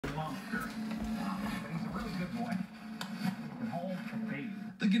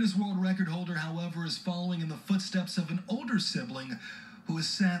Guinness World Record holder, however, is following in the footsteps of an older sibling who is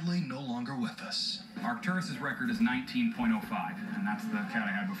sadly no longer with us. Arcturus's record is 19.05, and that's the cat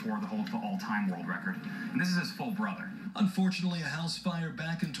I had before that holds the all-time world record. And this is his full brother. Unfortunately, a house fire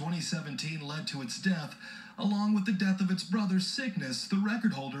back in 2017 led to its death, along with the death of its brother Cygnus, the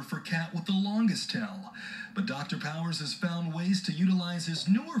record holder for cat with the longest tail. But Dr. Powers has found ways to utilize his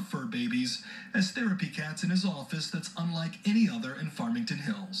newer fur babies as therapy cats in his office that's unlike any other in Farmington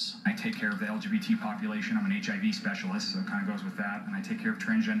Hills. I take care of the LGBT population. I'm an HIV specialist, so it kind of goes with that. And I take care of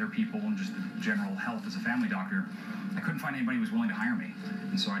transgender people and just general health as a family doctor. I couldn't find anybody who was willing to hire me,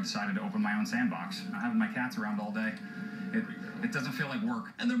 and so I decided to open my own sandbox. Having my cats around all day, it doesn't feel like work.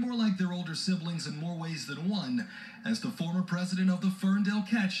 And they're more like their older siblings in more ways than one. As the former president of the Ferndale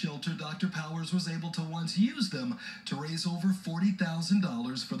Cat Shelter, Dr. Powers was able to once use them to raise over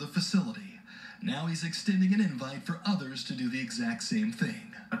 $40,000 for the facility. Now he's extending an invite for others to do the exact same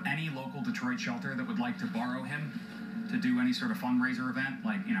thing. But any local Detroit shelter that would like to borrow him to do any sort of fundraiser event,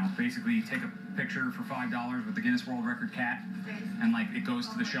 like, you know, basically take a picture for $5 with the Guinness World Record cat, and like it goes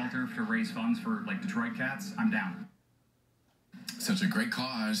to the shelter to raise funds for like Detroit cats, I'm down. Such a great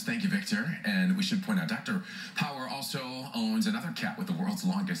cause. Thank you, Victor. And we should point out, Dr. Power also owns another cat with the world's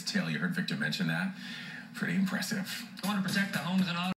longest tail. You heard Victor mention that. Pretty impressive. I want to protect the homes and autos.